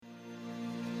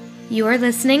You're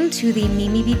listening to the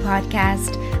Mimi B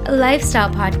Podcast, a lifestyle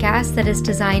podcast that is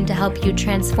designed to help you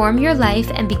transform your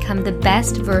life and become the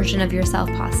best version of yourself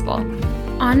possible.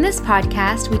 On this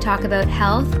podcast, we talk about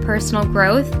health, personal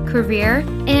growth, career,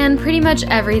 and pretty much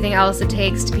everything else it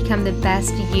takes to become the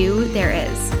best you there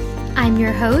is. I'm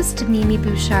your host, Mimi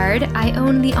Bouchard. I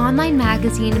own the online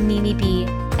magazine Mimi B,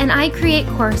 and I create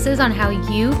courses on how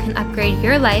you can upgrade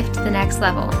your life to the next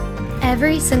level.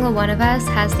 Every single one of us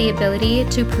has the ability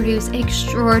to produce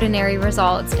extraordinary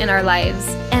results in our lives,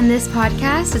 and this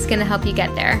podcast is going to help you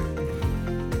get there.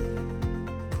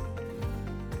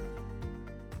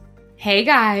 Hey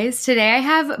guys, today I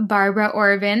have Barbara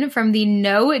Orvin from the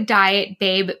No Diet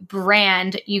Babe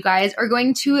brand. You guys are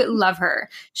going to love her.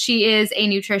 She is a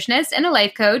nutritionist and a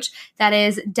life coach that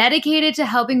is dedicated to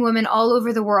helping women all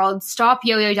over the world stop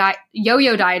yo-yo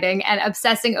dieting and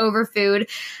obsessing over food.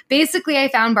 Basically, I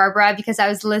found Barbara because I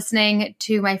was listening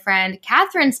to my friend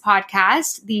Catherine's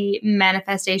podcast, The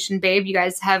Manifestation Babe. You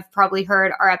guys have probably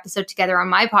heard our episode together on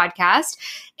my podcast.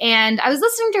 And I was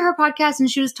listening to her podcast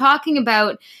and she was talking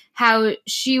about how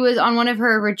she was on one of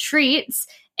her retreats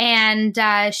and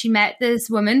she met this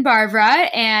woman, Barbara,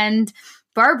 and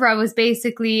Barbara was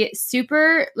basically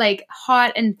super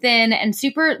hot and thin and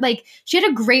super she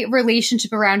had a great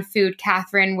relationship around food,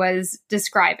 Catherine was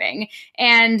describing.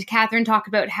 And Catherine talked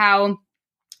about how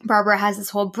Barbara has this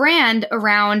whole brand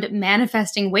around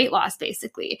manifesting weight loss,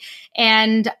 basically.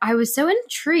 And I was so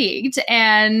intrigued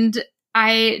and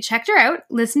I checked her out,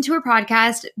 listened to her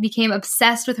podcast, became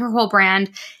obsessed with her whole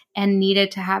brand, and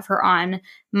needed to have her on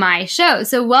my show.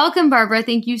 So welcome, Barbara.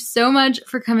 Thank you so much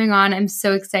for coming on. I'm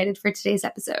so excited for today's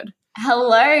episode.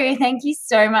 Hello. Thank you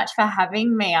so much for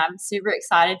having me. I'm super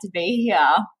excited to be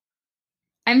here.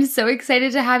 I'm so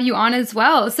excited to have you on as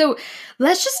well. So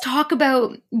let's just talk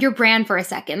about your brand for a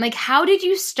second. How did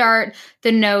you start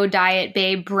the No Diet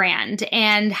Babe brand?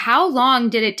 And how long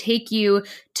did it take you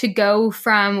to go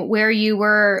from where you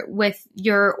were with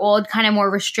your old kind of more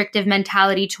restrictive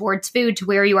mentality towards food to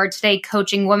where you are today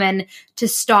coaching women to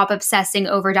stop obsessing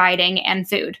over dieting and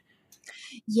food?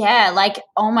 Yeah,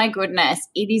 oh my goodness,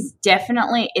 it's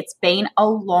been a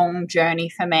long journey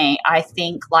for me. I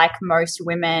think like most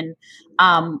women,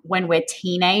 when we're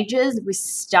teenagers, we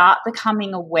start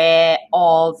becoming aware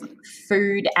of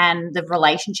food and the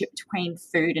relationship between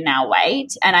food and our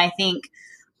weight. And I think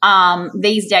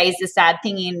these days the sad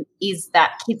thing is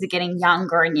that kids are getting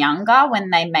younger and younger when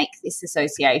they make this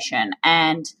association.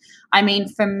 And I mean,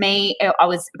 for me, I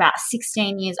was about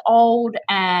 16 years old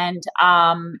and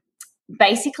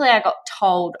basically, I got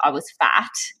told I was fat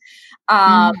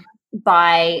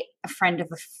by a friend of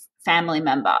a family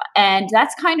member. And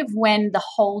that's kind of when the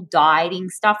whole dieting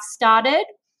stuff started.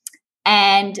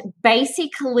 And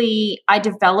basically, I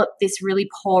developed this really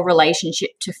poor relationship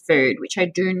to food, which I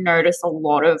do notice a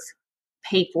lot of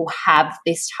people have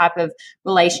this type of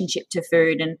relationship to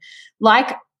food. And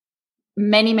like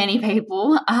many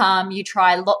people, you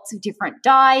try lots of different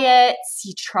diets,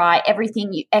 you try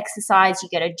everything, you exercise, you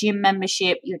get a gym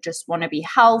membership, you just want to be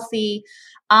healthy.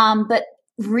 But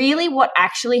really what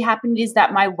actually happened is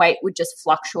that my weight would just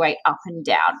fluctuate up and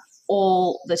down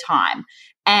all the time.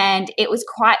 And it was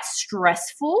quite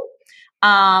stressful.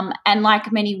 And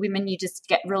like many women, you just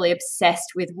get really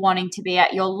obsessed with wanting to be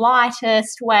at your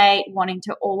lightest weight, wanting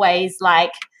to always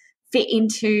fit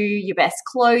into your best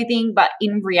clothing, but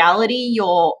in reality,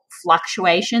 your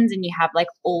fluctuations and you have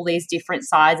all these different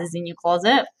sizes in your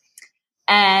closet.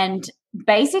 And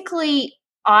basically,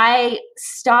 I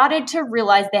started to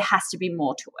realize there has to be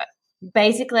more to it.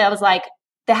 Basically, I was like,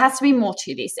 there has to be more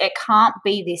to this. It can't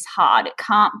be this hard. It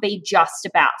can't be just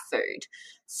about food.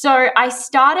 So I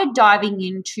started diving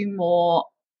into more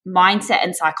mindset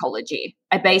and psychology.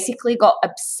 I basically got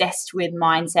obsessed with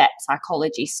mindset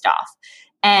psychology stuff.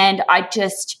 And I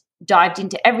just dived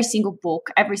into every single book,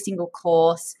 every single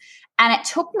course. And it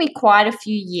took me quite a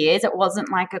few years. It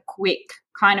wasn't like a quick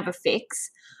kind of a fix.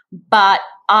 But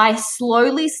I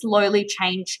slowly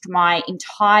changed my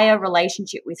entire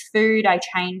relationship with food. I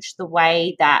changed the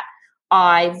way that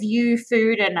I view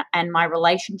food and my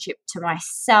relationship to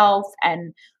myself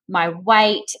and my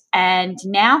weight. And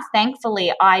now,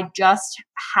 thankfully, I just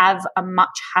have a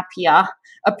much happier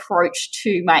approach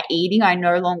to my eating. I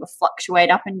no longer fluctuate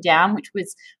up and down, which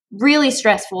was really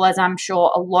stressful, as I'm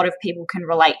sure a lot of people can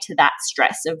relate to that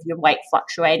stress of your weight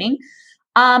fluctuating.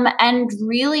 And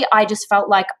really, I just felt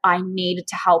like I needed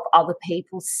to help other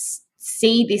people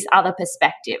see this other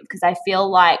perspective, because I feel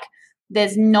like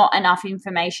there's not enough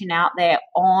information out there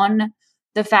on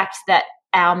the fact that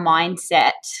our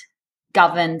mindset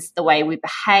governs the way we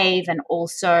behave and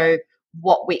also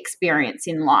what we experience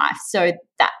in life. So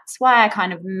that's why I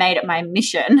kind of made it my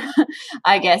mission,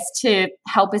 I guess, to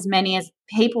help as many as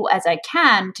people as I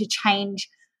can to change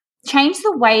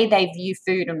the way they view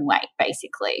food and weight,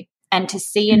 basically, and to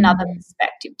see another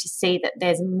perspective, to see that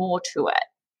there's more to it.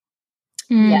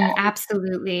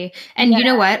 Absolutely. And you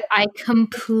know what? I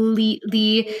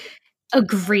completely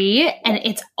agree. And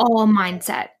it's all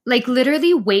mindset. Like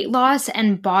literally weight loss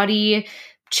and body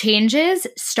changes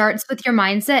starts with your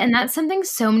mindset. And that's something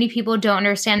so many people don't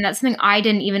understand. That's something I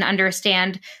didn't even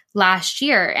understand last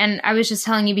year. And I was just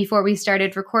telling you before we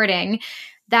started recording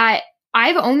that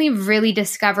I've only really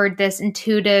discovered this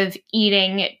intuitive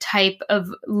eating type of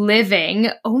living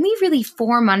only really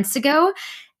 4 months ago.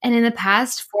 And in the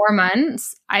past 4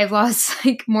 months, I've lost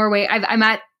like more weight. I'm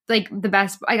at like the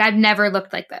best, like I've never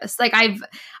looked like this.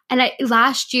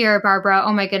 Last year, Barbara,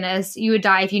 oh my goodness, you would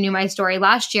die if you knew my story.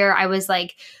 Last year, I was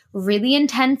like really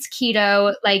intense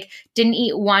keto, like didn't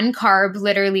eat one carb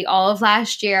literally all of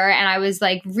last year. And I was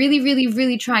like really, really,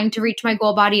 really trying to reach my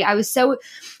goal body. I was so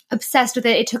obsessed with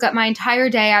it. It took up my entire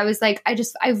day. I was like,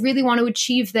 I really want to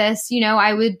achieve this. You know,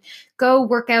 I would go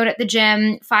work out at the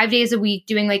gym 5 days a week,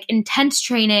 doing like intense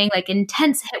training, like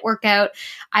intense HIIT workout.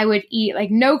 I would eat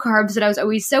like no carbs, but I was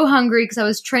always so hungry because I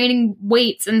was training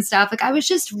weights and stuff. Like I was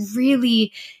just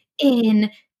really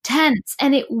intense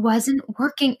and it wasn't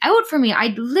working out for me.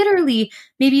 I literally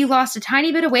maybe lost a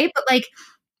tiny bit of weight, but like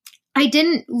I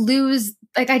didn't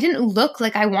look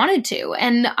like I wanted to.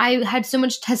 And I had so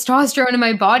much testosterone in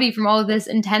my body from all of this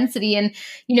intensity. And,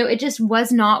 you know, it just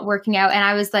was not working out. And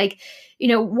I was like, you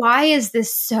know, why is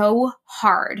this so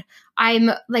hard?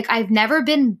 I'm like, I've never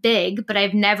been big, but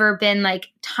I've never been like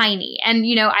tiny. And,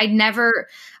 you know, I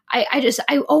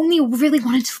only really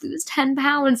wanted to lose 10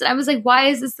 pounds. And I was like, why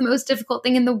is this the most difficult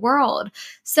thing in the world?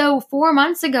 So 4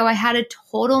 months ago, I had a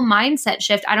total mindset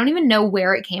shift. I don't even know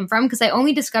where it came from because I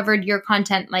only discovered your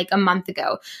content like a month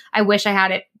ago. I wish I had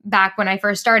it back when I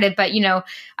first started, but you know,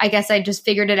 I guess I just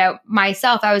figured it out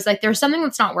myself. I was like, there's something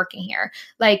that's not working here.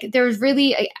 Like there's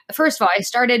really, first of all, I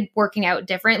started working out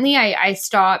differently. I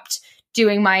stopped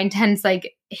doing my intense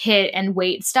like HIIT and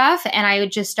weight stuff. And I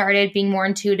just started being more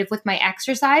intuitive with my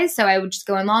exercise. So I would just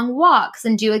go on long walks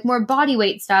and do like more body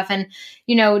weight stuff and,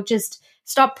 you know, just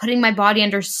stop putting my body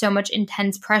under so much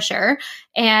intense pressure.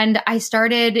 And I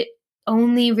started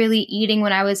only really eating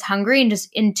when I was hungry and just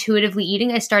intuitively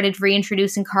eating. I started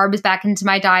reintroducing carbs back into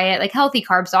my diet, like healthy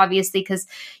carbs, obviously, because,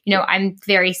 you know, I'm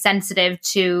very sensitive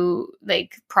to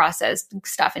like processed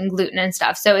stuff and gluten and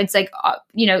stuff. So it's like,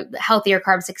 you know, healthier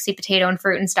carbs like sweet potato and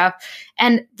fruit and stuff.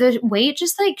 And the weight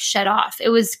just like shed off. It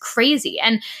was crazy.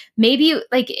 And maybe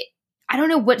like, I don't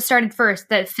know what started first,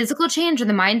 the physical change or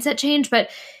the mindset change,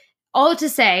 but all to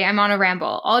say, I'm on a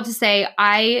ramble. All to say,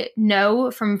 I know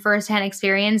from firsthand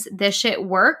experience, this shit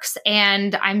works.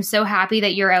 And I'm so happy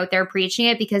that you're out there preaching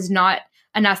it because not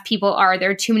enough people are. There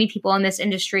are too many people in this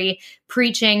industry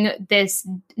preaching this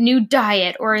new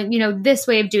diet or, you know, this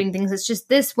way of doing things. It's just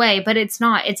this way, but it's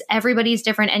not. It's everybody's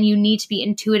different and you need to be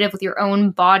intuitive with your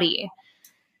own body.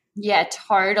 Yeah,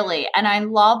 totally. And I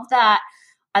love that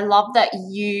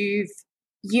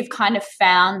you've kind of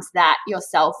found that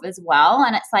yourself as well.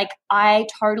 And it's like, I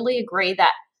totally agree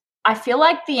that I feel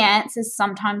like the answers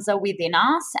sometimes are within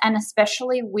us. And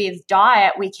especially with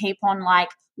diet, we keep on like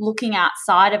looking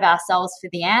outside of ourselves for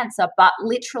the answer. But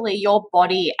literally your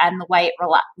body and the way it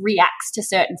reacts to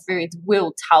certain foods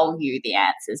will tell you the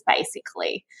answers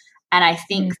basically. And I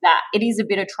think that it is a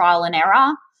bit of trial and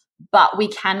error, but we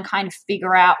can kind of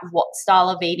figure out what style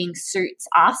of eating suits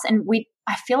us. And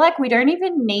I feel like we don't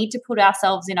even need to put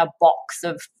ourselves in a box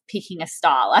of picking a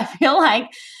style. I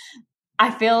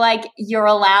feel like you're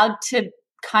allowed to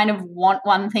kind of want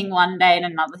one thing one day and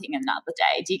another thing another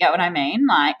day. Do you get what I mean?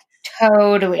 Like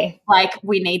totally. Like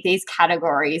we need these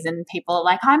categories and people are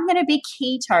like, I'm going to be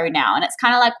keto now. And it's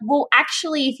kind of like, well,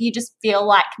 actually, if you just feel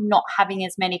like not having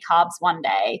as many carbs one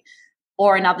day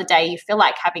or another day you feel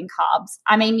like having carbs.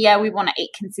 I mean, yeah, we want to eat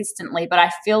consistently, but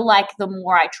I feel like the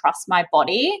more I trust my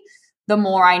body, the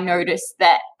more I notice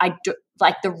that I do,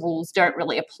 like the rules don't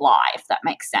really apply, if that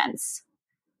makes sense.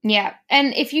 Yeah.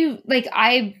 And if you like,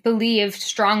 I believe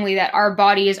strongly that our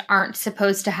bodies aren't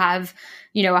supposed to have,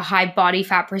 you know, a high body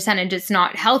fat percentage. It's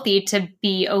not healthy to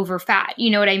be over fat. You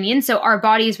know what I mean? So our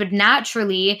bodies would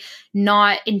naturally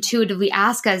not intuitively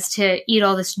ask us to eat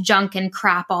all this junk and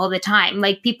crap all the time.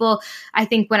 Like people, I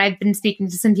think when I've been speaking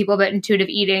to some people about intuitive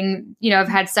eating, you know, I've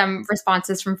had some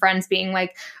responses from friends being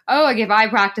like, oh, like if I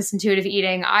practiced intuitive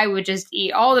eating, I would just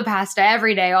eat all the pasta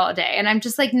every day, all day. And I'm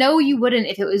just like, no, you wouldn't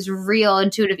if it was real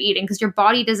intuitive eating because your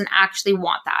body doesn't actually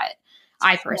want that.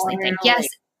 I personally think, yes,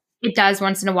 it does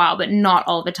once in a while, but not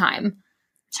all the time.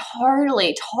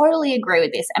 Totally agree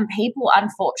with this. And people,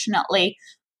 unfortunately,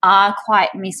 are quite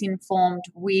misinformed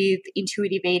with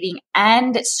intuitive eating,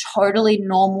 and it's totally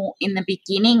normal in the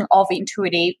beginning of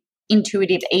intuitive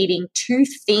eating to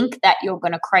think that you're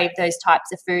going to crave those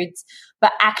types of foods.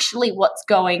 But actually what's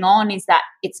going on is that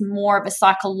it's more of a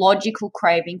psychological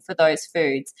craving for those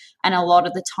foods. And a lot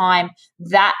of the time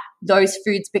that those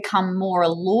foods become more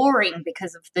alluring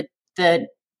because of the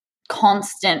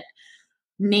constant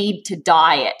need to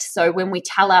diet. So when we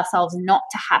tell ourselves not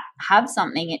to have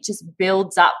something, it just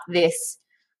builds up this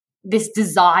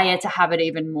desire to have it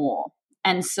even more.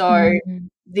 And so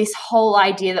this whole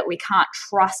idea that we can't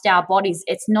trust our bodies,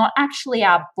 it's not actually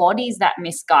our bodies that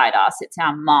misguide us, it's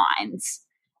our minds.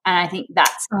 And I think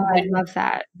that's I love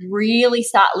that. Really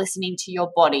start listening to your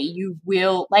body. You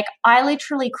will, like, I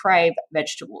literally crave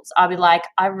vegetables. I'll be like,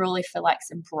 I really feel like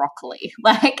some broccoli.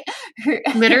 Like,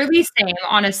 literally same,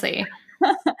 honestly.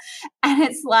 And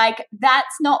it's like,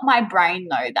 that's not my brain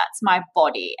though, that's my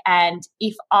body. And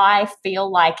if I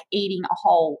feel like eating a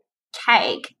whole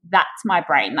cake, that's my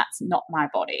brain, that's not my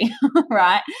body.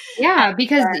 Right? Yeah,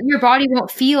 because your body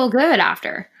won't feel good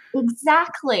after.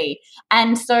 Exactly.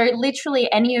 And so literally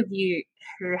any of you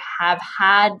who have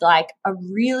had like a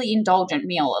really indulgent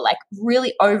meal or like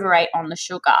really overate on the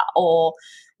sugar or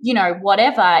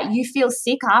whatever, you feel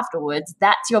sick afterwards,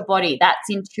 that's your body, that's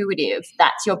intuitive,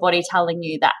 that's your body telling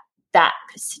you that that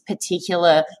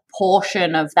particular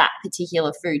portion of that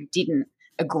particular food didn't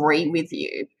agree with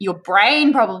you. Your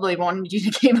brain probably wanted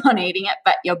you to keep on eating it,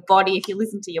 but your body, if you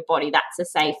listen to your body, that's a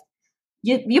safe,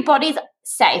 your body's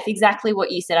safe, exactly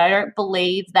what you said. I don't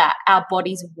believe that our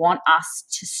bodies want us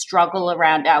to struggle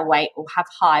around our weight or have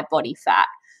high body fat.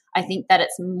 I think that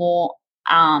it's more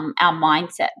our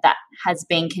mindset that has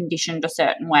been conditioned a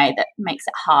certain way that makes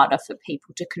it harder for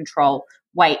people to control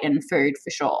weight and food,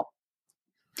 for sure.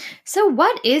 So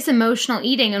what is emotional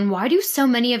eating, and why do so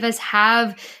many of us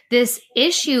have this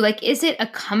issue? Like, is it a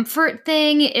comfort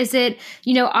thing? Is it,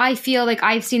 I feel like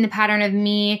I've seen the pattern of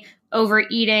me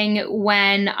overeating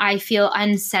when I feel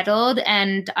unsettled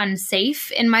and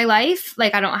unsafe in my life.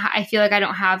 Like I feel like I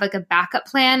don't have like a backup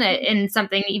plan in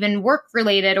something even work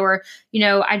related, or,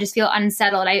 I just feel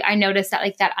unsettled. I notice that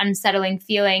like that unsettling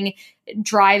feeling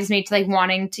drives me to like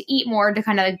wanting to eat more to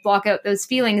kind of like block out those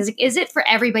feelings. Like, is it for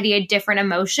everybody a different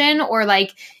emotion, or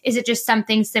like, is it just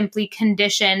something simply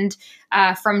conditioned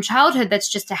from childhood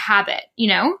that's just a habit,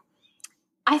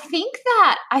 I think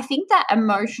that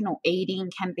emotional eating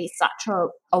can be such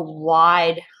a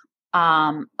wide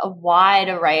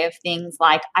array of things.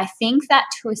 Like, I think that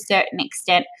to a certain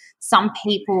extent, some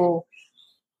people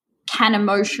can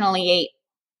emotionally eat.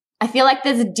 I feel like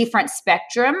there's a different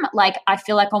spectrum. Like, I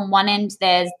feel like on one end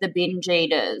there's the binge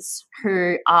eaters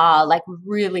who are like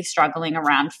really struggling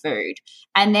around food,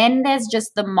 and then there's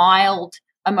just the mild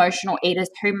emotional eaters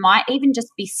who might even just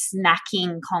be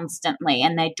snacking constantly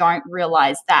and they don't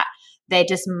realize that they're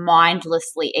just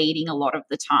mindlessly eating a lot of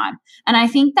the time. And I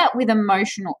think that with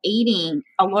emotional eating,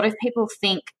 a lot of people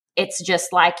think it's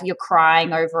just like you're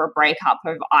crying over a breakup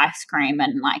over ice cream,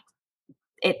 and like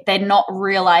they're not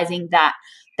realizing that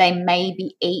they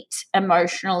maybe eat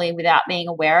emotionally without being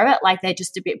aware of it. Like, they're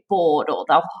just a bit bored, or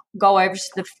they'll go over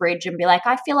to the fridge and be like,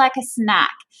 I feel like a snack.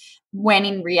 When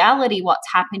in reality, what's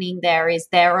happening there is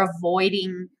they're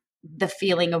avoiding the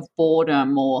feeling of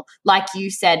boredom, or like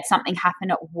you said, something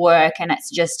happened at work and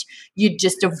it's just, you're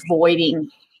just avoiding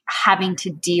having to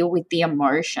deal with the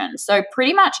emotion. So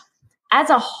pretty much as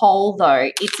a whole though,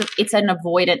 it's an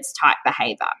avoidance type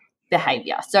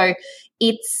behavior. So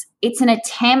it's an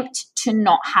attempt to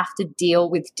not have to deal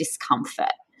with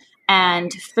discomfort.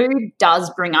 And food does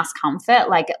bring us comfort,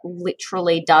 like it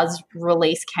literally does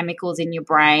release chemicals in your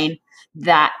brain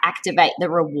that activate the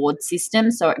reward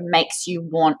system. So it makes you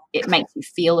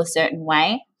feel a certain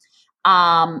way.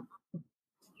 But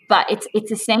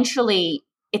it's essentially,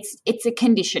 it's a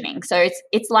conditioning. So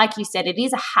it's like you said, it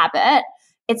is a habit.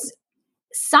 It's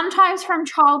sometimes from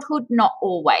childhood, not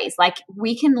always. Like,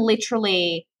 we can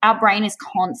literally, our brain is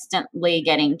constantly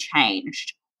getting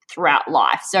changed throughout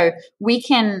life. So we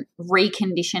can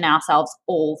recondition ourselves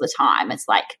all the time. It's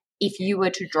like if you were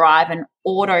to drive an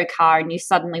auto car and you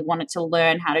suddenly wanted to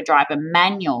learn how to drive a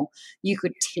manual, you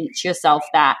could teach yourself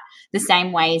that the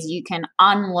same way as you can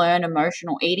unlearn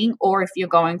emotional eating. Or if you're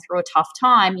going through a tough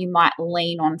time, you might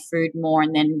lean on food more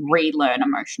and then relearn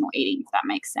emotional eating, if that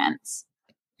makes sense.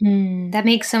 That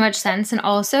makes so much sense. And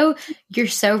also, you're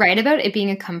so right about it being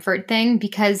a comfort thing,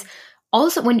 because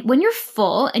also when you're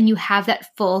full and you have that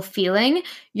full feeling,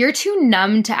 you're too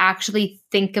numb to actually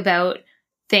think about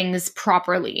things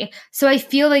properly. So I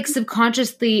feel like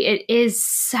subconsciously it is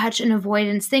such an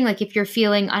avoidance thing. Like if you're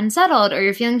feeling unsettled or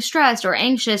you're feeling stressed or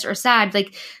anxious or sad,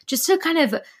 like just to kind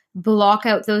of block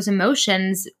out those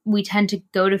emotions, we tend to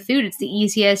go to food. It's the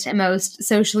easiest and most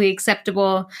socially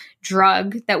acceptable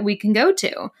drug that we can go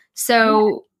to.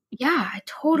 So yeah, I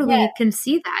totally can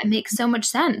see that. It makes so much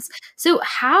sense. So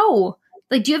how,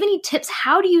 like, do you have any tips?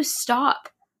 How do you stop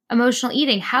emotional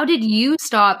eating? How did you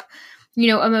stop,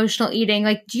 emotional eating?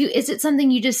 Like, is it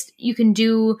something you can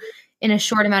do in a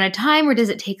short amount of time, or does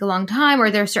it take a long time? Or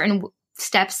are there certain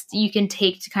steps you can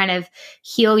take to kind of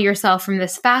heal yourself from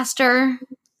this faster?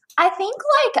 I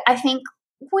think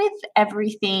with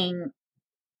everything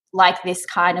like this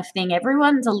kind of thing,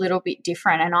 everyone's a little bit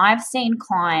different. And I've seen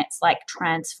clients like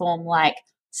transform like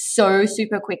so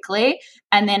super quickly,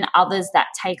 and then others that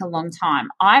take a long time.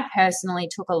 I personally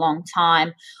took a long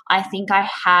time. I think I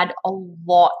had a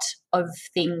lot of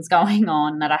things going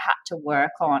on that I had to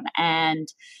work on. And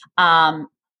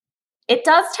it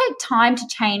does take time to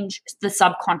change the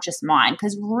subconscious mind,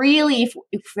 because really,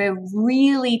 if we're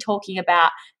really talking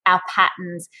about our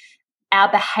patterns, our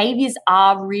behaviors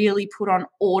are really put on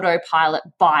autopilot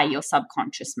by your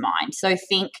subconscious mind. So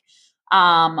think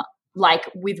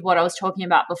like with what I was talking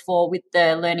about before with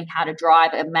the learning how to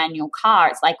drive a manual car.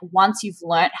 It's like once you've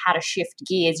learnt how to shift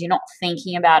gears, you're not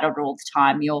thinking about it all the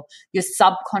time. Your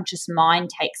subconscious mind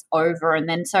takes over. And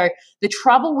then so the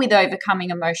trouble with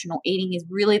overcoming emotional eating is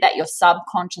really that your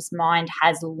subconscious mind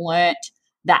has learnt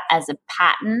that as a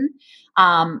pattern,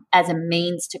 as a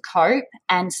means to cope.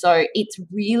 And so it's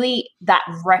really that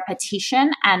repetition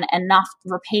and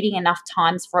repeating enough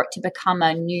times for it to become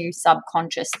a new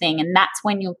subconscious thing. And that's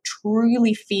when you'll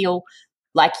truly feel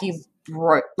like you've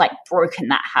broken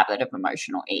that habit of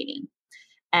emotional eating.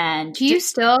 And do you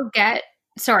still get,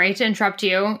 sorry to interrupt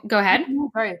you, go ahead.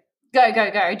 Go.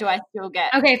 Do I still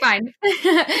get? Okay, fine.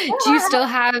 Do you still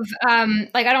have,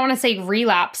 like, I don't want to say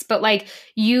relapse, but like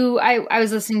I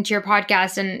was listening to your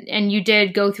podcast and you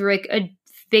did go through like a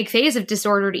big phase of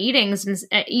disordered eating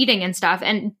and stuff.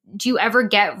 And do you ever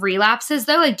get relapses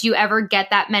though? Like, do you ever get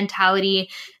that mentality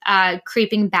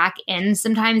creeping back in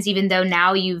sometimes, even though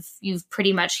now you've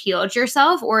pretty much healed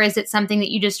yourself? Or is it something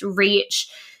that you just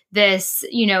reach this,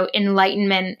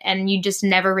 enlightenment and you just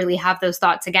never really have those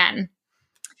thoughts again?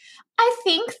 I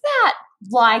think that,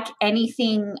 like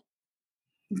anything,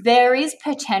 there is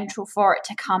potential for it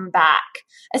to come back,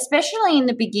 especially in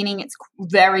the beginning. It's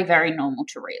very, very normal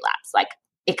to relapse, like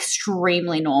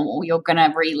extremely normal. You're going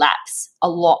to relapse a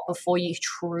lot before you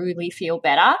truly feel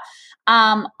better.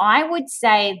 I would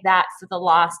say that for the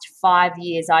last 5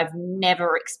 years, I've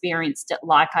never experienced it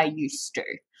like I used to.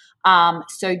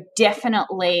 So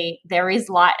definitely there is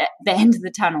light at the end of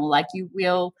the tunnel. Like you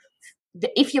will,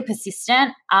 if you're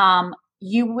persistent,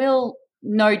 you will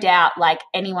no doubt, like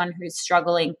anyone who's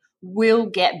struggling, will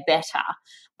get better.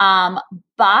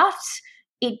 But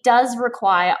it does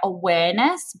require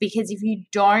awareness, because if you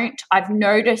don't, I've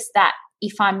noticed that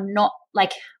if I'm not,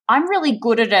 like, I'm really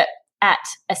good at it, at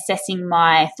assessing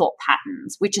my thought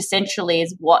patterns, which essentially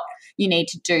is what you need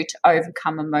to do to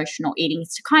overcome emotional eating,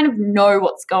 is to kind of know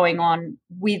what's going on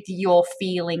with your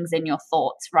feelings and your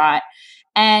thoughts, right?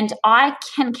 And I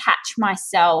can catch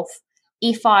myself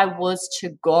if I was to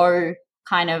go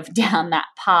kind of down that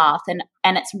path.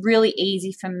 And it's really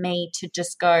easy for me to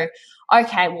just go,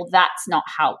 okay, well, that's not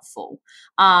helpful.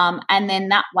 And then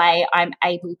that way I'm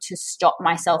able to stop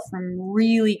myself from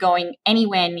really going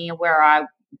anywhere near where I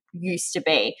used to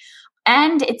be.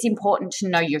 And it's important to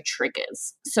know your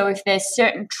triggers. So if there's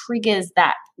certain triggers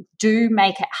that do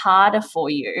make it harder for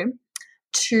you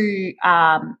to,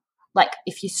 like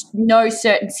if you know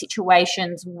certain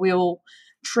situations will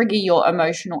trigger your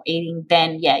emotional eating,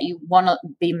 then yeah, you want to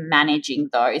be managing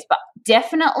those. But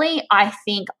definitely, I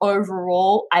think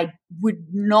overall, I would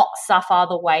not suffer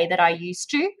the way that I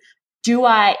used to. Do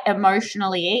I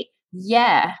emotionally eat?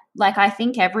 Yeah, like I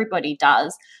think everybody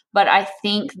does. But I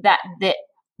think that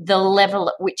the level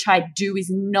at which I do is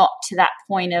not to that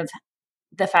point of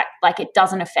the fact, like, it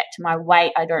doesn't affect my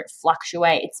weight. I don't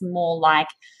fluctuate. It's more like,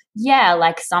 yeah,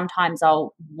 like sometimes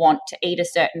I'll want to eat a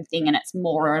certain thing and it's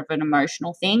more of an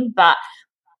emotional thing, but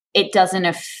it doesn't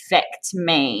affect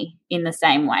me in the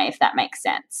same way, if that makes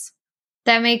sense.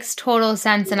 That makes total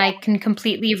sense, and I can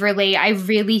completely relate. I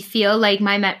really feel like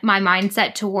my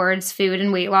mindset towards food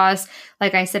and weight loss,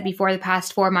 like I said before, the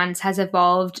past 4 months has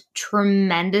evolved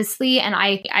tremendously, and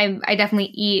I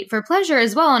definitely eat for pleasure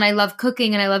as well, and I love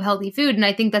cooking and I love healthy food, and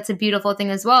I think that's a beautiful thing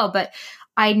as well. But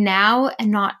I now am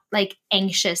not like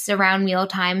anxious around meal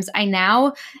times. I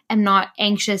now am not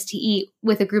anxious to eat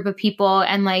with a group of people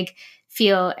and like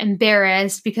feel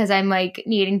embarrassed because I'm like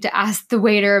needing to ask the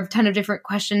waiter a ton of different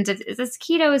questions. Is this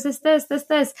keto? Is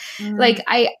this? Like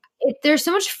there's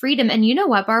so much freedom. And you know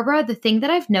what, Barbara, the thing that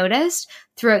I've noticed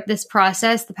throughout this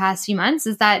process the past few months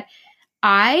is that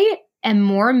I am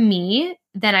more me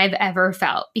than I've ever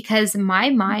felt because my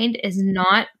mind is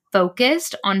not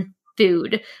focused on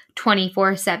food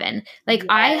 24/7. Like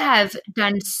I have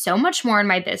done so much more in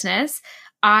my business.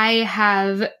 I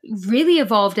have really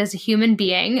evolved as a human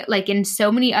being, like in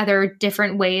so many other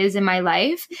different ways in my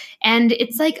life. And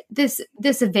it's like this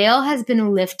veil has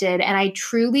been lifted. And I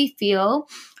truly feel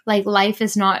like life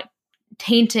is not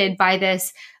tainted by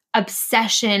this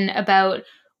obsession about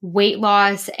weight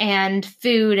loss and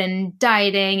food and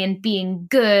dieting and being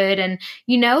good. And,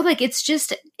 you know, like it's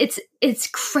just, it's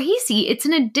crazy. It's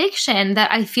an addiction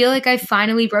that I feel like I've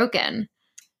finally broken.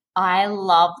 I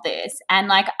love this. And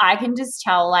like, I can just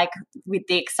tell, like, with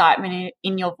the excitement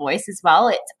in your voice as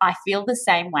well, I feel the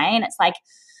same way. And it's like,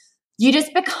 you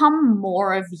just become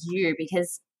more of you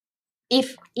because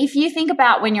if you think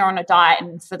about when you're on a diet,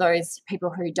 and for those people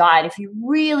who diet, if you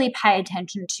really pay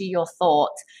attention to your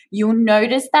thoughts, you'll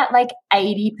notice that like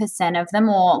 80% of them,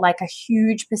 or like a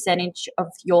huge percentage of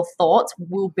your thoughts,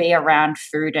 will be around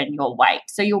food and your weight.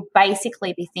 So you'll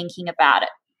basically be thinking about it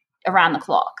around the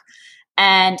clock.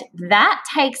 And that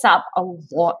takes up a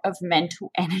lot of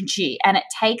mental energy, and it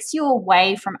takes you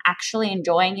away from actually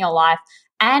enjoying your life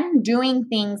and doing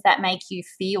things that make you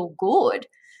feel good.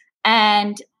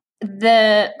 And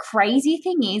the crazy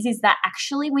thing is that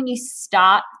actually when you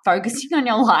start focusing on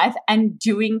your life and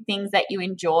doing things that you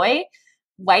enjoy,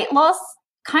 weight loss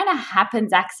kind of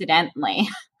happens accidentally.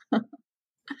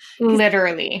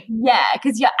 Literally. Yeah,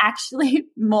 because you're actually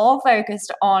more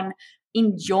focused on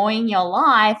enjoying your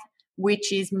life,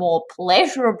 which is more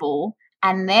pleasurable,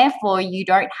 and therefore you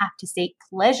don't have to seek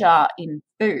pleasure in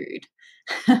food.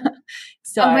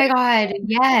 So, oh my God,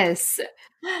 yes.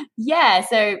 Yeah,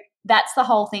 so that's the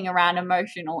whole thing around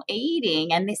emotional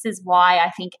eating. And this is why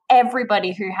I think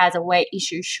everybody who has a weight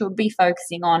issue should be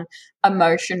focusing on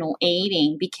emotional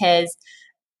eating, because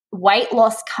weight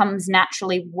loss comes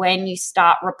naturally when you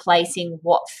start replacing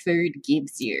what food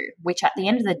gives you, which at the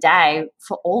end of the day,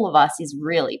 for all of us, is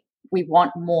really, we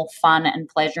want more fun and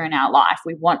pleasure in our life.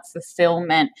 We want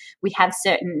fulfillment. We have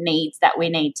certain needs that we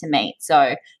need to meet.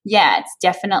 So yeah, it's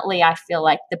definitely, I feel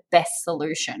like, the best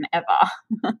solution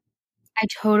ever. I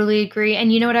totally agree.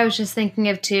 And you know what I was just thinking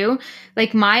of too?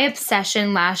 Like my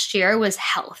obsession last year was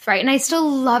health, right? And I still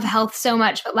love health so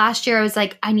much. But last year I was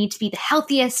like, I need to be the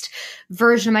healthiest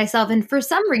version of myself. And for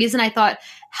some reason, I thought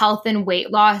health and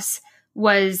weight loss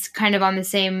was kind of on the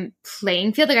same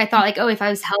playing field. Like I thought like, oh, if I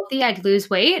was healthy, I'd lose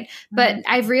weight. But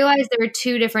I've realized there are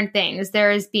two different things.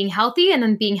 There is being healthy and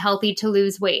then being healthy to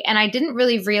lose weight. And I didn't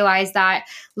really realize that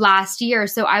last year.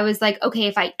 So I was like, okay,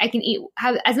 if I can eat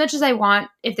as much as I want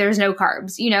if there's no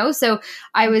carbs, you know? So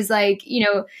I was like, you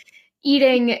know,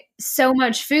 eating so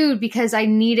much food because I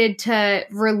needed to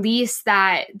release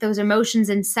those emotions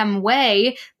in some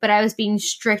way, but I was being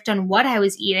strict on what I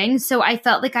was eating. So I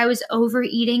felt like I was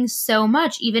overeating so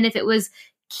much, even if it was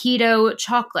keto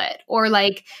chocolate or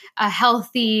like a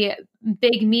healthy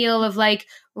big meal of like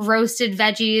roasted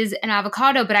veggies and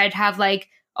avocado, but I'd have like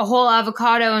a whole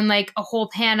avocado and like a whole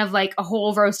pan of like a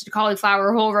whole roasted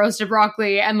cauliflower, a whole roasted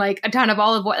broccoli, and like a ton of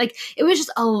olive oil. Like it was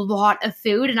just a lot of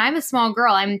food. And I'm a small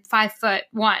girl. I'm 5'1".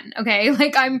 Okay.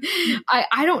 Like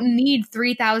I don't need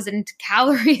 3,000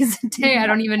 calories a day. I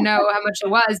don't even know how much it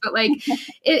was, but like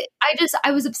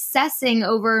I was obsessing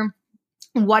over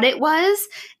what it was.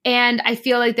 And I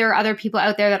feel like there are other people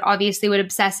out there that obviously would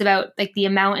obsess about like the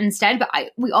amount instead, but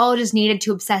we all just needed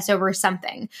to obsess over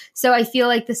something. So I feel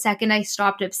like the second I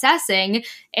stopped obsessing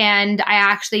and I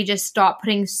actually just stopped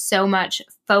putting so much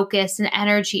focus and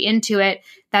energy into it,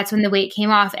 that's when the weight came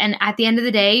off. And at the end of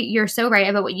the day, you're so right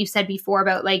about what you said before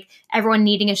about like everyone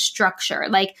needing a structure,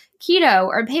 like keto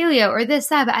or paleo or this,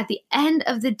 that. But at the end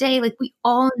of the day, like we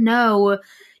all know,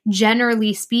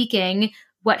 generally speaking,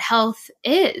 what health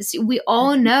is. We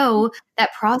all know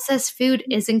that processed food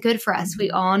isn't good for us. We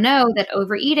all know that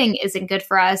overeating isn't good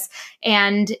for us.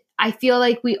 And I feel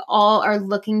like we all are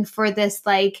looking for this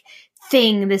like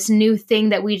thing, this new thing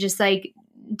that we just like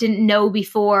didn't know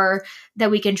before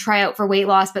that we can try out for weight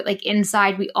loss. But like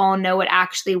inside, we all know it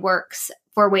actually works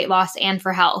for weight loss and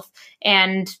for health.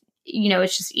 And, you know,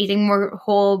 it's just eating more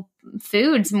whole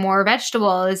foods, more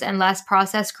vegetables and less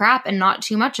processed crap and not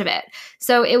too much of it.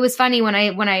 So it was funny when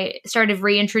I started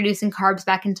reintroducing carbs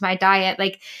back into my diet,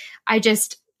 like I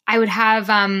would have,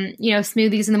 you know,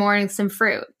 smoothies in the morning with some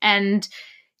fruit. And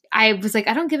I was like,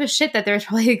 I don't give a shit that there's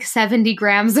probably like 70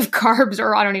 grams of carbs,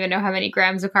 or I don't even know how many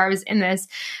grams of carbs in this.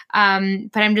 But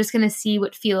I'm just going to see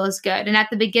what feels good. And at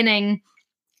the beginning,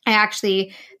 I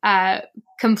actually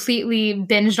completely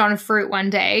binged on fruit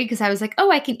one day because I was like, oh,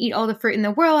 I can eat all the fruit in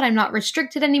the world. I'm not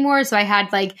restricted anymore. So I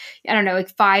had like, I don't know,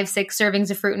 like 5-6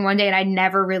 servings of fruit in one day. And I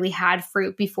never really had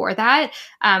fruit before that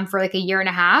for like a year and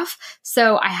a half.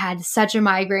 So I had such a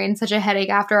migraine, such a headache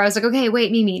after. I was like, okay,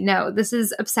 wait, Mimi, no, this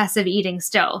is obsessive eating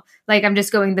still. Like I'm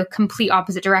just going the complete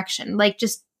opposite direction. Like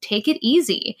just take it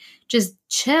easy. Just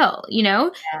chill, you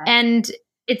know? Yeah. And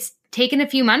it's taken a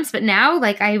few months, but now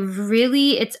like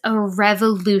it's a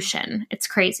revolution. It's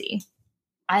crazy.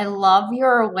 I love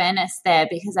your awareness there,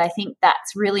 because I think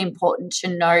that's really important to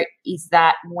note, is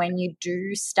that when you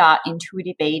do start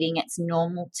intuitive eating, it's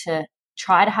normal to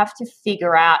try to have to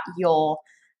figure out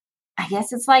I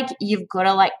guess it's like you've got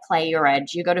to like play your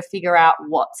edge. You've got to figure out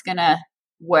what's going to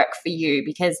work for you,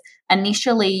 because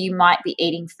initially you might be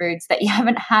eating foods that you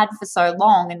haven't had for so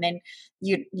long, and then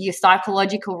your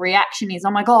psychological reaction is, oh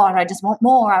my God, I just want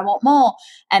more, I want more.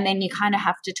 And then you kind of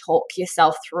have to talk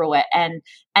yourself through it, and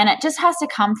it just has to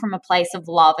come from a place of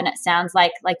love. And it sounds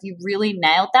like you really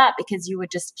nailed that, because you were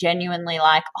just genuinely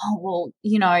like, oh well,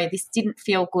 you know, this didn't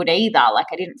feel good either. Like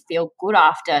I didn't feel good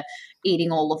after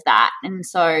eating all of that. And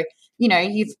so, you know,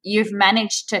 you've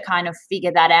managed to kind of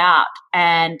figure that out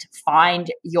and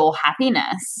find your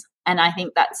happiness. And I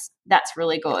think that's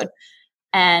really good.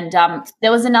 And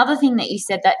there was another thing that you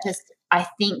said that just, I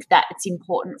think that it's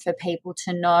important for people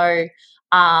to know,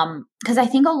 because I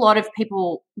think a lot of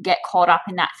people get caught up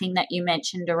in that thing that you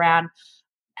mentioned around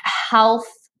health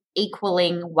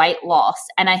equaling weight loss.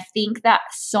 And I think that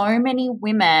so many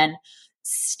women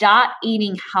start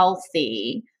eating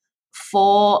healthy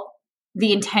for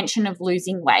the intention of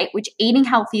losing weight, which eating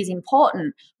healthy is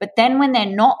important. But then when they're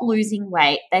not losing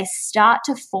weight, they start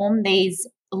to form these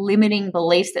limiting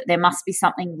beliefs that there must be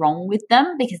something wrong with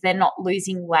them because they're not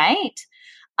losing weight.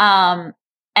 And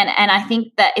I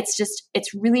think that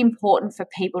it's really important for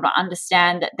people to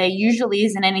understand that there usually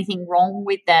isn't anything wrong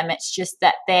with them. It's just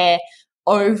that they're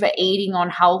overeating on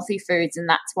healthy foods, and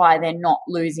that's why they're not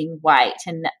losing weight,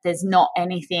 and that there's not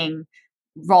anything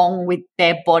wrong with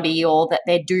their body, or that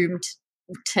they're doomed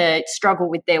to struggle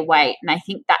with their weight. And I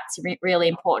think that's really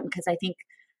important, because I think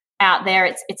out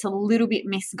there it's a little bit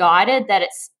misguided that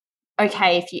it's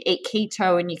okay if you eat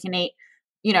keto and you can eat,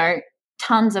 you know,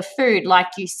 tons of food. Like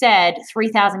you said,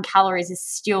 3,000 calories is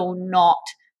still not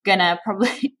gonna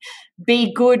probably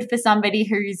be good for somebody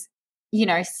who's, you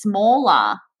know,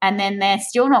 smaller, and then they're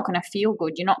still not going to feel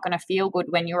good. You're not going to feel good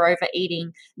when you're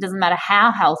overeating. It doesn't matter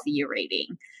how healthy you're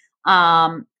eating.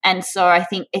 And so I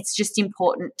think it's just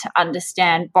important to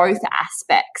understand both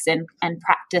aspects and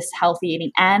practice healthy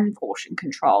eating and portion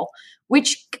control,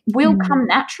 which will come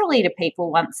naturally to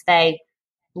people once they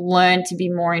learn to be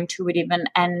more intuitive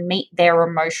and meet their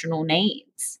emotional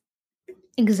needs.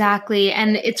 Exactly.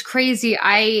 And it's crazy.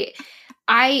 I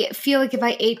feel like if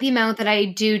I ate the amount that I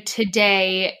do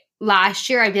today, last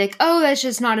year, I'd be like, oh, that's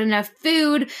just not enough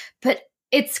food. But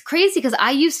it's crazy because I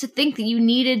used to think that you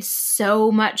needed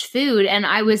so much food, and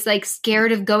I was like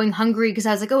scared of going hungry because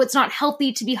I was like, oh, it's not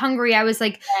healthy to be hungry. I was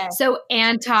like so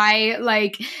anti,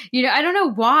 like, you know, I don't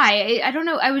know why. I don't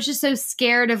know. I was just so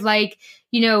scared of like,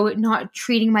 you know, not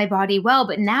treating my body well.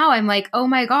 But now I'm like, oh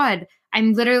my God,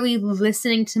 I'm literally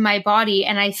listening to my body,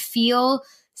 and I feel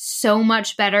so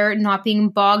much better not being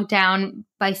bogged down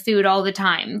by food all the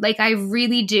time. Like I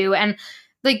really do. And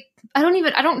like, I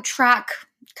don't track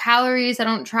calories. I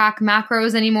don't track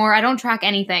macros anymore. I don't track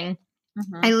anything.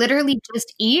 Mm-hmm. I literally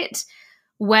just eat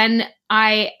when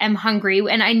I am hungry.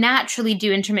 And I naturally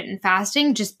do intermittent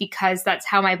fasting just because that's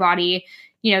how my body,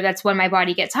 you know, that's when my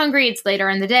body gets hungry. It's later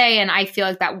in the day. And I feel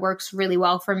like that works really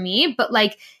well for me. But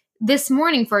like, this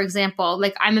morning, for example,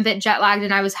 like I'm a bit jet lagged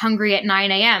and I was hungry at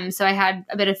 9 a.m. So I had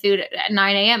a bit of food at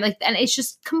 9 a.m. Like, and it's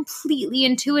just completely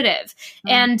intuitive.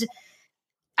 And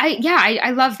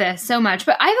I love this so much.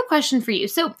 But I have a question for you.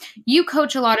 So you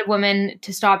coach a lot of women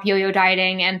to stop yo-yo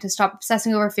dieting and to stop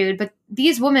obsessing over food. But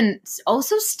these women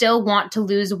also still want to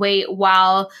lose weight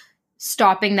while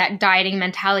stopping that dieting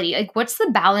mentality. Like, what's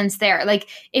the balance there? Like,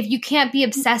 if you can't be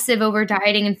obsessive over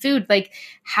dieting and food, like,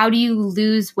 how do you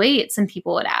lose weight? Some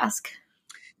people would ask.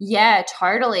 Yeah,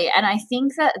 totally. And I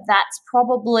think that that's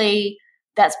probably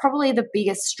the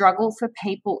biggest struggle for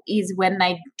people, is when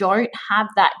they don't have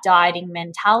that dieting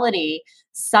mentality,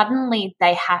 suddenly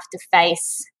they have to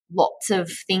face lots of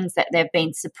things that they've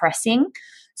been suppressing.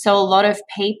 So a lot of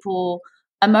people,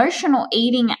 emotional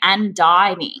eating and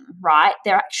dieting, right?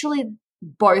 They're actually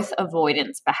both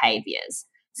avoidance behaviors.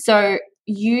 So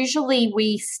usually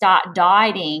we start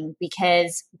dieting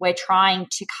because we're trying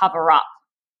to cover up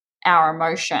our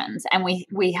emotions, and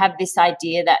we have this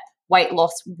idea that weight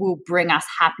loss will bring us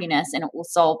happiness and it will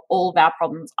solve all of our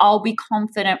problems. I'll be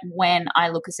confident when I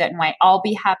look a certain way. I'll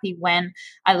be happy when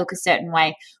I look a certain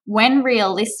way. When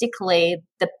realistically,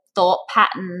 the thought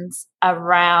patterns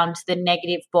around the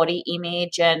negative body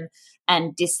image and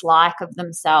dislike of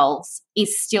themselves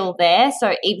is still there.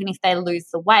 So even if they lose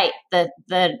the weight, the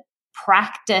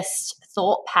practiced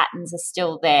thought patterns are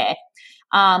still there.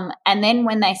 And then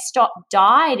when they stop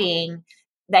dieting,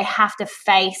 they have to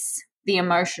face the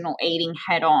emotional eating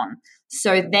head on.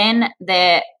 So then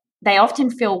they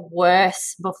often feel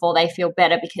worse before they feel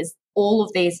better because all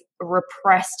of these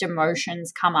repressed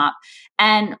emotions come up.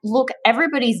 And look,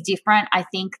 everybody's different. I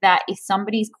think that if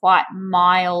somebody's quite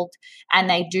mild and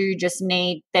they've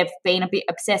been a bit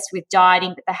obsessed with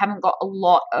dieting, but they haven't got a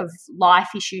lot of life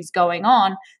issues going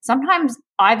on, sometimes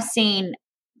I've seen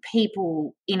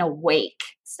people in a week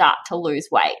start to lose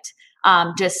weight,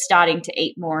 just starting to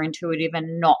eat more intuitive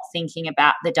and not thinking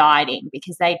about the dieting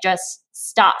because they just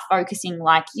start focusing,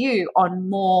 like you, on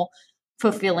more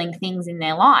fulfilling things in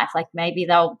their life. Like maybe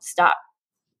they'll start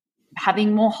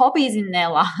having more hobbies in their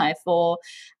life, or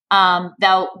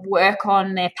they'll work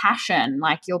on their passion,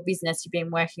 like your business. You've been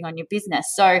working on your business.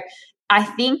 So I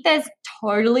think there's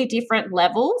totally different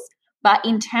levels, but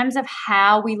in terms of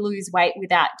how we lose weight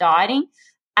without dieting,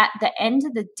 at the end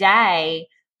of the day,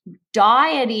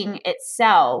 dieting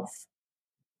itself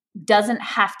doesn't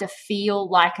have to feel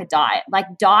like a diet. Like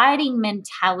dieting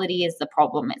mentality is the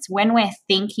problem. It's when we're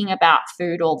thinking about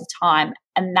food all the time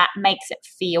and that makes it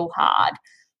feel hard.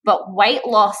 But weight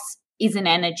loss is an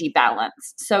energy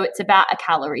balance. So it's about a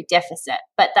calorie deficit.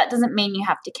 But that doesn't mean you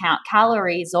have to count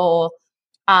calories or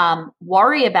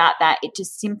worry about that. It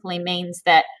just simply means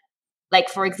that, like,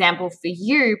 for example, for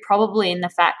you, probably in the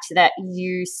fact that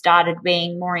you started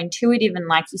being more intuitive and,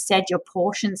 like you said, your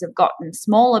portions have gotten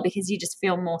smaller because you just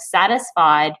feel more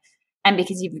satisfied and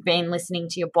because you've been listening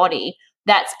to your body,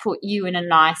 that's put you in a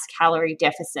nice calorie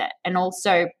deficit. And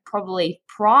also probably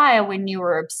prior, when you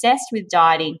were obsessed with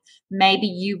dieting, maybe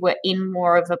you were in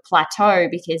more of a plateau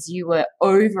because you were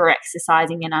over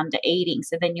exercising and under eating.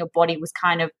 So then your body was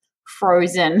kind of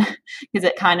frozen because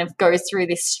it kind of goes through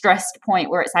this stressed point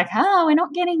where it's like, oh, we're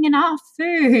not getting enough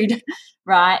food,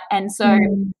 right? And so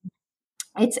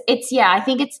it's I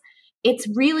think it's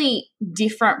really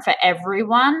different for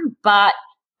everyone, but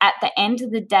at the end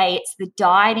of the day, it's the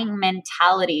dieting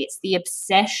mentality, it's the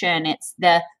obsession, it's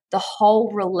the whole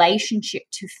relationship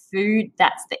to food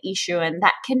that's the issue, and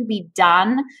that can be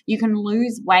done. You can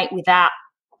lose weight without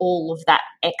all of that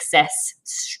excess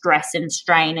stress and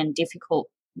strain and difficulty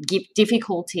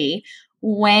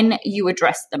when you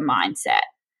address the mindset.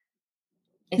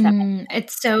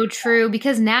 It's so true,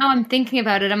 because now I'm thinking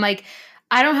about it. I'm like,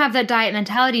 I don't have that diet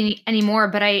mentality anymore,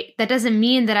 but that doesn't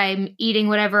mean that I'm eating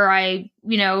whatever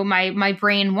my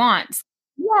brain wants.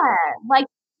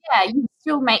 You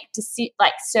still make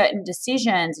certain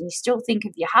decisions and you still think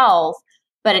of your health,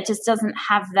 but it just doesn't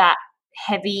have that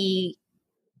heavy,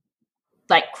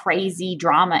 like crazy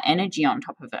drama energy on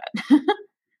top of it.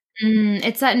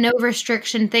 It's that no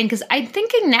restriction thing, because I'm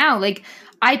thinking now, like,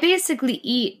 I basically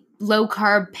eat low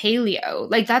carb paleo.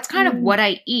 Like, that's kind of what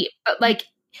I eat. But like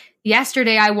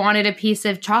yesterday I wanted a piece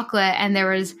of chocolate and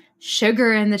there was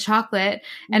sugar in the chocolate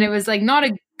and it was like not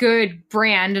a good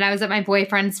brand. And I was at my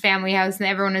boyfriend's family house and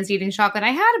everyone was eating chocolate. I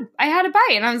had a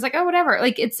bite and I was like, oh, whatever.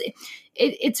 Like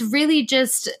it's really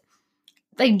just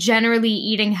like generally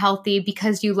eating healthy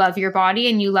because you love your body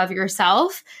and you love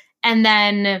yourself. And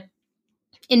then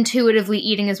intuitively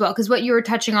eating as well. Because what you were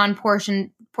touching on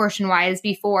portion wise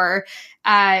before,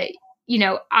 I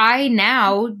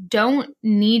now don't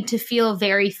need to feel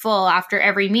very full after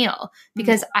every meal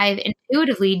because I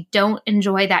intuitively don't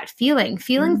enjoy that feeling.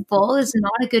 Feeling full is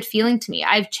not a good feeling to me.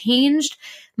 I've changed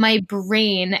my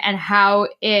brain and how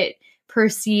it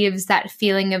perceives that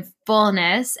feeling of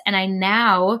fullness. And I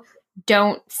now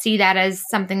don't see that as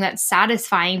something that's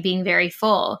satisfying, being very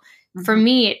full. For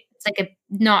me, it's like a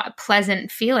not pleasant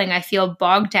feeling. I feel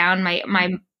bogged down.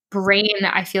 My brain,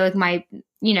 I feel like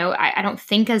I don't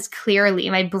think as clearly.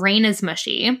 My brain is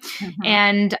mushy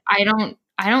and I don't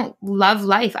love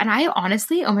life. And I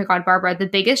honestly, oh my God, Barbara, the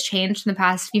biggest change in the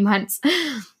past few months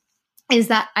is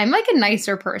that I'm like a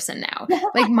nicer person now.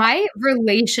 Like my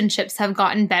relationships have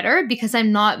gotten better because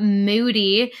I'm not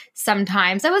moody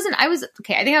sometimes. I was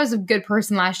okay. I think I was a good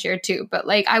person last year too, but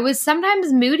like I was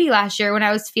sometimes moody last year when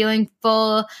I was feeling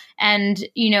full and,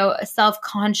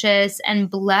 self-conscious and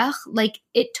blech. Like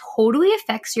it totally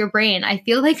affects your brain. I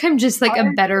feel like I'm just like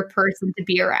a better person to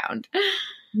be around.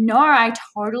 No, I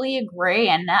totally agree.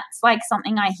 And that's like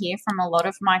something I hear from a lot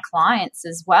of my clients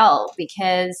as well,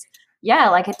 because, yeah,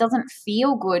 like it doesn't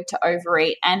feel good to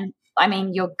overeat. And I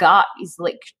mean, your gut is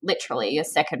literally your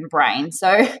second brain.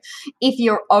 So if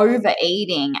you're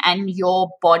overeating and your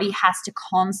body has to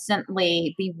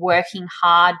constantly be working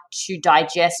hard to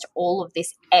digest all of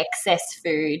this excess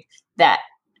food, that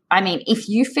I mean, if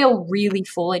you feel really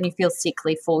full and you feel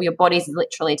sickly full, your body's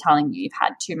literally telling you you've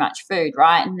had too much food,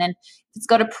 right? And then it's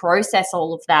got to process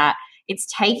all of that. It's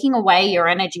taking away your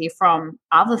energy from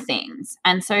other things.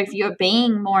 And so if you're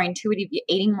being more intuitive, you're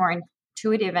eating more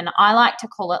intuitive. And I like to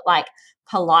call it like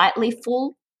politely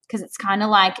full, because it's kind of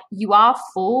like you are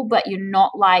full, but you're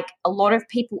not like a lot of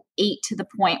people eat to the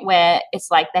point where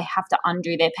it's like they have to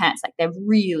undo their pants, like they're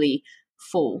really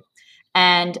full.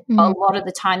 And a lot of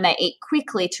the time they eat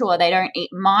quickly too, or they don't eat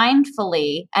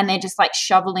mindfully, and they're just like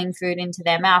shoveling food into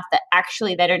their mouth that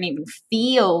actually they don't even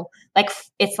feel like.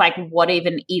 It's like, what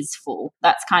even is full?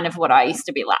 That's kind of what I used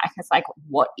to be like. It's like,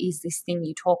 what is this thing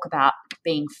you talk about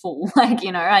being full? Like,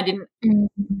 you know, I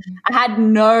had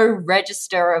no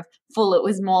register of full. It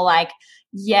was more like,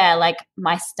 yeah, like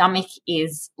my stomach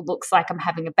looks like I'm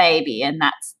having a baby, and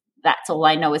that's all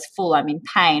I know is full. I'm in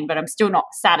pain, but I'm still not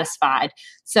satisfied.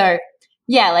 So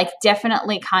yeah, like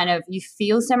definitely kind of you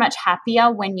feel so much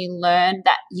happier when you learn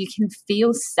that you can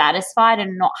feel satisfied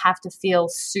and not have to feel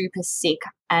super sick,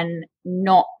 and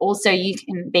not also you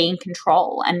can be in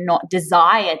control and not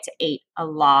desire to eat a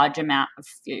large amount of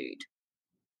food.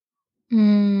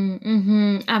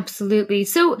 Absolutely.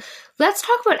 So let's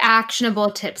talk about actionable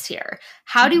tips here.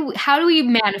 How do we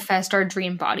manifest our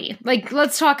dream body? Like,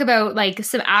 let's talk about like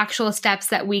some actual steps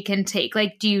that we can take.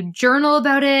 Like, do you journal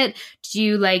about it?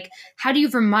 How do you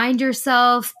remind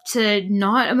yourself to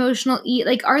not emotional eat?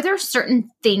 Like, are there certain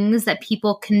things that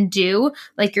people can do,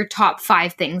 like your top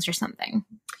 5 things or something?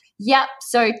 Yep.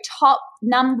 So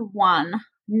number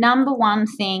one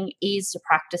thing is to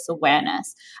practice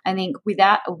awareness. I think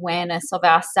without awareness of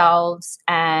ourselves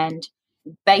and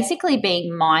basically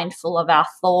being mindful of our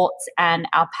thoughts and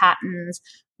our patterns,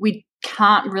 we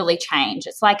can't really change.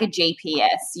 It's like a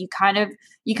GPS. You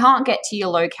can't get to your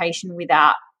location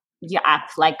without your app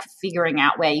like figuring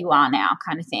out where you are now,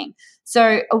 kind of thing.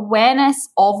 So awareness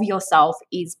of yourself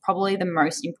is probably the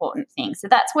most important thing. So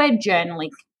that's where journaling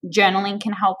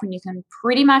can help, and you can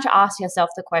pretty much ask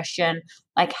yourself the question,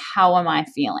 like, how am I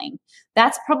feeling?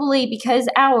 That's probably because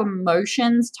our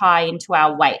emotions tie into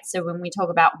our weight. So when we talk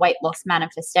about weight loss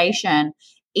manifestation,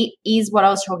 it is what I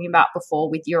was talking about before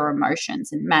with your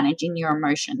emotions and managing your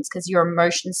emotions, because your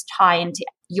emotions tie into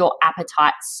your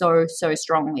appetite so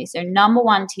strongly. So number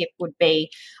 1 tip would be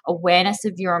awareness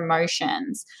of your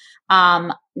emotions.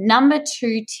 Number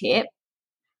 2 tip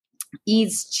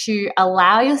is to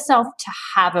allow yourself to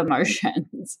have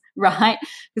emotions, right?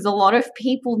 Because a lot of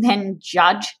people then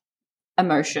judge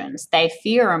emotions. They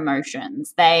fear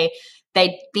emotions. They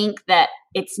think that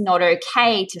it's not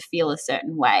okay to feel a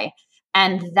certain way.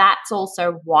 And that's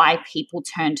also why people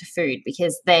turn to food,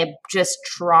 because they're just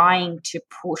trying to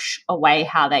push away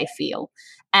how they feel.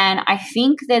 And I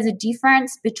think there's a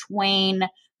difference between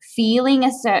feeling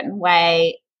a certain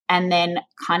way and then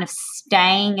kind of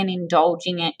staying and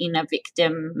indulging it in a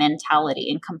victim mentality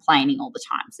and complaining all the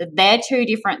time. So they're 2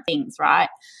 different things, right?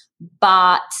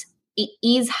 But it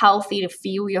is healthy to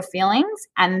feel your feelings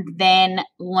and then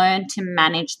learn to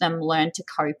manage them, learn to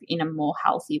cope in a more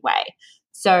healthy way.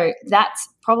 So that's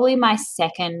probably my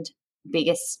second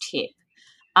biggest tip.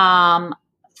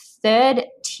 Third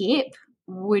tip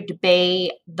would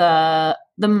be the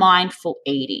mindful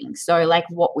eating. So like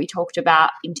what we talked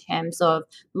about in terms of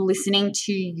listening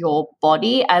to your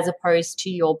body as opposed to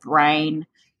your brain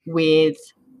with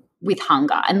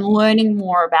hunger, and learning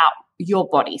more about your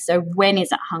body. So when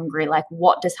is it hungry? Like,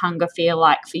 what does hunger feel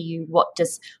like for you? What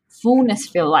does fullness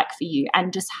feel like for you?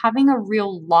 And just having a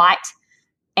real light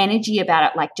energy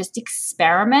about it. Like, just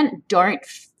experiment. Don't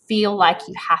feel like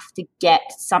you have to get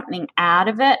something out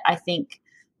of it. I think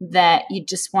that you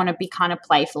just want to be kind of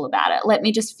playful about it. Let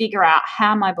me just figure out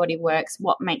how my body works,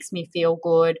 what makes me feel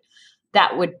good.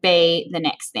 That would be the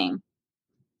next thing.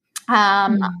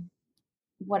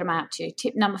 What am I up to?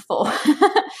 Tip number 4.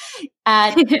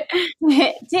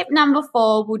 Tip number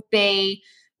 4 would be,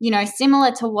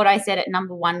 similar to what I said at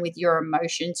number 1 with your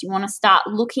emotions. You want to start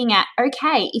looking at,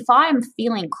 okay, if I am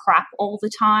feeling crap all the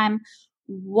time,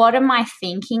 what am I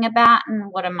thinking about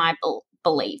and what am I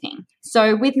believing?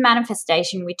 So with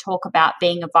manifestation, we talk about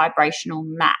being a vibrational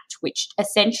match, which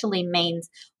essentially means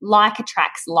like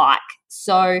attracts like.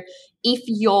 So if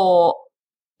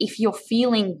you're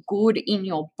feeling good in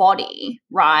your body,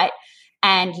 right,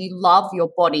 and you love your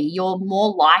body, you're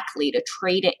more likely to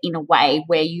treat it in a way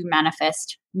where you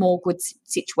manifest more good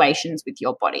situations with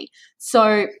your body.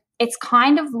 So it's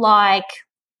kind of like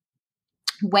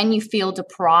when you feel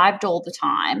deprived all the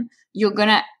time, you're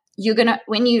gonna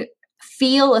when you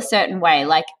feel a certain way,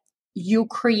 like you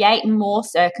create more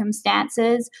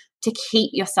circumstances to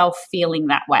keep yourself feeling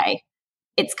that way.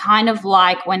 It's kind of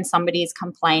like when somebody is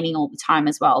complaining all the time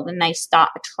as well, then they start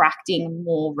attracting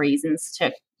more reasons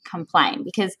to complain,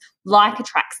 because like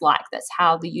attracts like. That's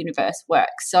how the universe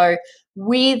works. So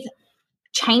with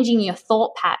changing your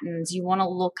thought patterns, you want to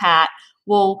look at,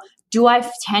 well, do I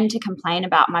tend to complain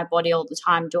about my body all the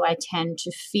time? Do I tend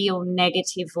to feel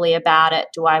negatively about it?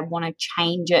 Do I want to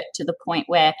change it to the point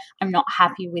where I'm not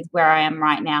happy with where I am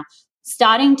right now?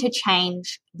 Starting to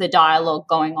change the dialogue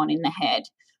going on in the head,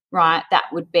 right? That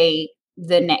would be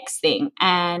the next thing.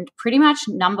 And pretty much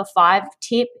number 5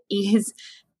 tip is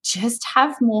just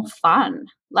have more fun.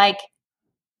 Like,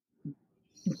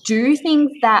 do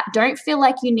things that don't feel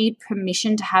like you need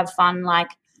permission to have fun. Like,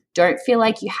 don't feel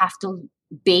like you have to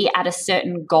be at a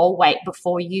certain goal weight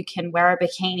before you can wear a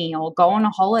bikini or go on a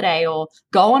holiday or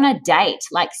go on a date.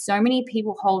 Like, so many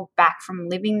people hold back from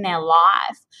living their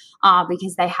life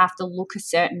because they have to look a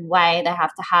certain way. They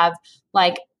have to have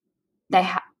like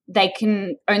they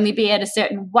can only be at a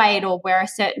certain weight or wear a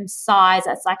certain size.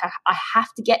 It's like I have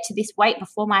to get to this weight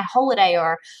before my holiday,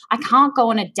 or I can't go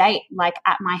on a date like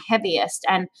at my heaviest.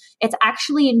 And it's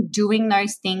actually in doing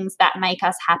those things that make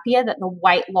us happier that the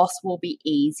weight loss will be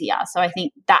easier. So I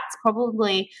think that's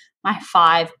probably my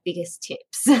 5 biggest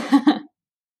tips.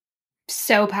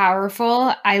 So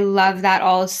powerful. I love that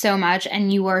all so much.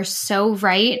 And you are so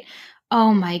right.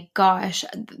 Oh my gosh.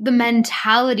 The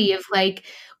mentality of like,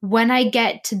 when I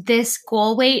get to this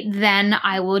goal weight, then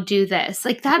I will do this.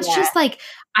 Like, that's just like,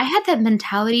 I had that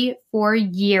mentality for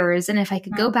years. And if I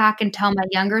could go back and tell my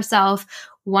younger self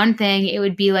one thing, it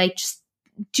would be like, just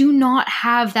do not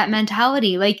have that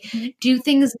mentality. Like, do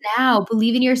things now,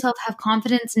 believe in yourself, have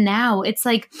confidence now. It's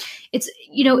like,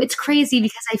 it's crazy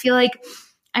because I feel like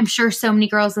I'm sure so many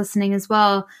girls listening as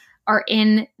well are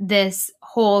in this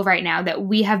hole right now that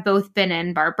we have both been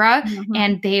in, Barbara,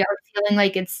 and they are feeling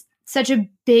like it's such a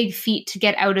big feat to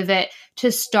get out of it,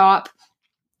 to stop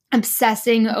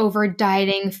obsessing over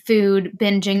dieting, food,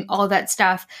 binging, all that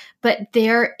stuff. But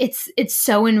it's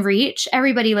so in reach.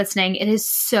 Everybody listening, it is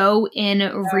so in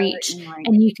reach.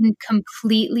 And you can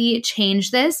completely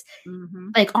change this.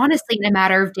 Like, honestly, in a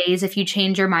matter of days, if you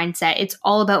change your mindset. It's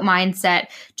all about mindset.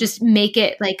 Just make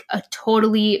it like a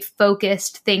totally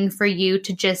focused thing for you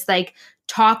to just like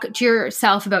talk to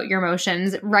yourself about your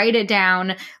emotions, write it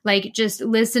down, like just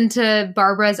listen to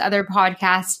Barbara's other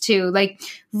podcasts too. Like,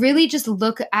 really just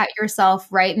look at yourself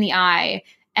right in the eye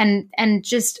and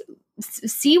just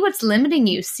see what's limiting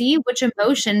you, see which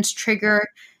emotions trigger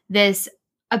this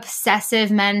obsessive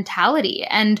mentality,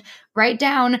 and write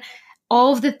down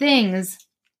all of the things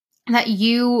that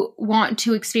you want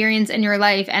to experience in your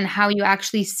life and how you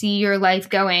actually see your life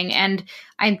going. And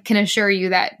I can assure you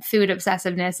that food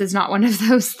obsessiveness is not one of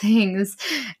those things.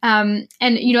 And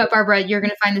you know what, Barbara, you're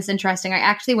going to find this interesting. I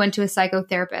actually went to a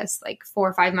psychotherapist like 4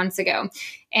 or 5 months ago,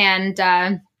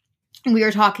 and we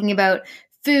were talking about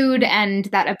food and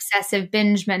that obsessive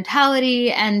binge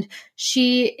mentality. And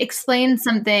she explained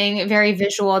something very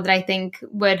visual that I think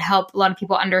would help a lot of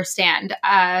people understand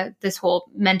this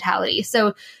whole mentality.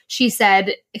 So she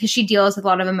said, because she deals with a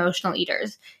lot of emotional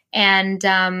eaters, and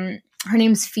her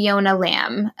name's Fiona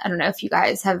Lamb. I don't know if you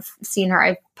guys have seen her.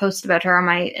 I've posted about her on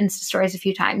my Insta stories a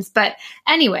few times. But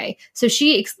anyway, so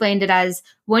she explained it as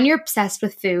when you're obsessed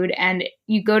with food and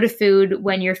you go to food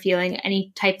when you're feeling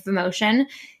any type of emotion,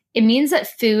 it means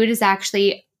that food is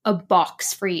actually a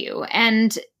box for you.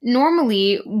 And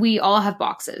normally we all have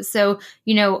boxes. So,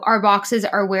 our boxes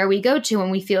are where we go to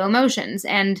when we feel emotions.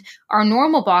 And our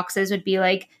normal boxes would be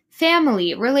like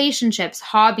family, relationships,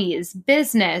 hobbies,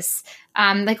 business,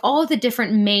 like all of the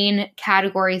different main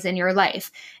categories in your life.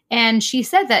 And she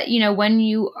said that, when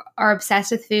you are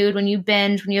obsessed with food, when you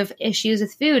binge, when you have issues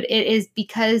with food, it is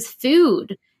because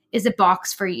food is a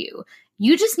box for you.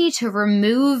 You just need to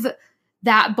remove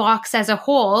that box as a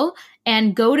whole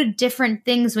and go to different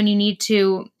things when you need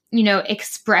to,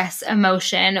 express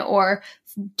emotion or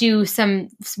do some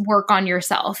work on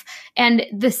yourself. And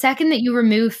the second that you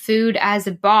remove food as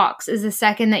a box is the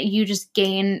second that you just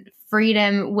gain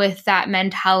freedom with that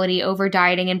mentality over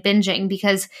dieting and binging,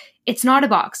 because it's not a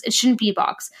box. It shouldn't be a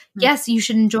box. Yes, you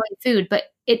should enjoy food, but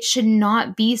it should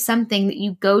not be something that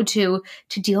you go to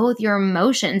deal with your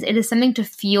emotions. It is something to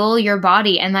fuel your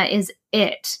body, and that is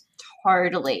it.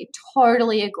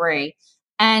 Totally agree.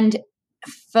 And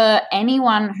for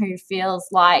anyone who feels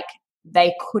like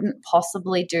they couldn't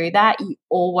possibly do that, you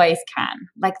always can.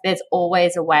 Like there's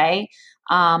always a way.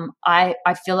 I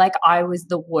feel like I was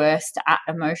the worst at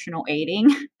emotional eating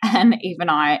and even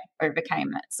I overcame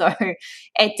it. So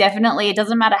it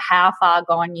doesn't matter how far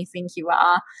gone you think you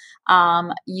are.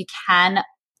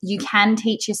 You can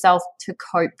teach yourself to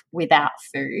cope without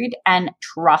food, and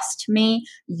trust me,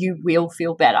 you will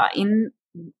feel better.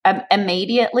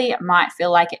 Immediately, it might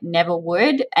feel like it never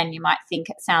would, and you might think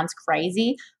it sounds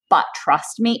crazy, but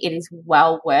trust me, it is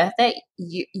well worth it.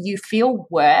 You feel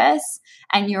worse,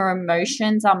 and your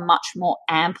emotions are much more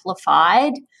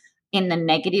amplified in the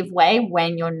negative way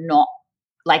when you're not,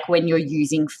 like when you're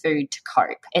using food to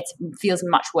cope. It feels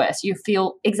much worse. You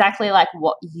feel exactly like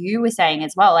what you were saying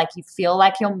as well. Like you feel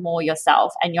like you're more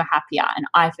yourself and you're happier. And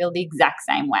I feel the exact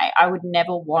same way. I would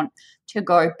never want to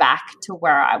go back to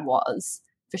where I was,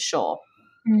 for sure.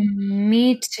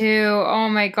 Me too. Oh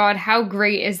my God. How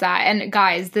great is that? And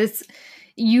guys,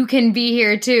 you can be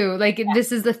here too. Like,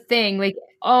 this is the thing. Like,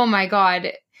 oh my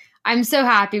God. I'm so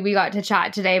happy we got to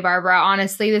chat today, Barbara.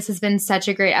 Honestly, this has been such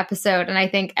a great episode. And I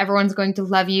think everyone's going to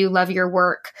love you, love your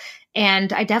work.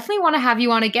 And I definitely want to have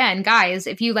you on again. Guys,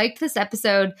 if you liked this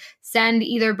episode, send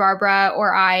either Barbara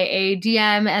or I a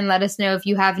DM and let us know if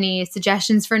you have any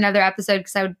suggestions for another episode,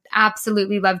 because I would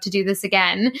absolutely love to do this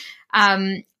again.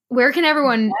 Where can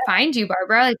everyone find you,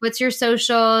 Barbara? Like, what's your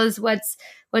socials? What's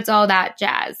all that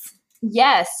jazz?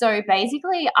 Yeah, so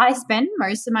basically I spend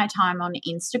most of my time on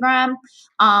Instagram.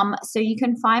 So you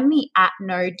can find me at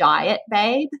No Diet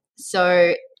Babe.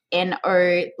 So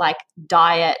NO, like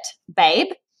diet babe,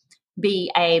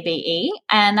 BABE.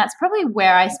 And that's probably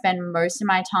where I spend most of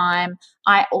my time.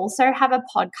 I also have a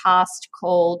podcast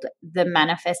called The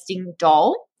Manifesting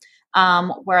Doll,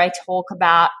 where I talk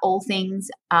about all things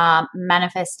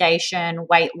manifestation,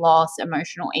 weight loss,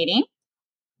 emotional eating.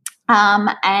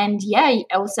 And yeah,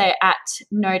 also at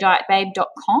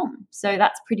nodietbabe.com. So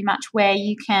that's pretty much where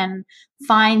you can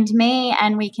find me,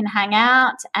 and we can hang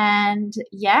out and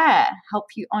help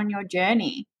you on your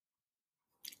journey.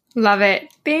 Love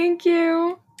it. Thank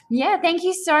you. Yeah, thank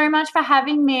you so much for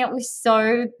having me. It was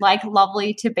so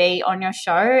lovely to be on your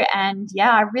show, and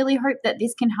I really hope that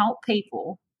this can help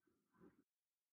people.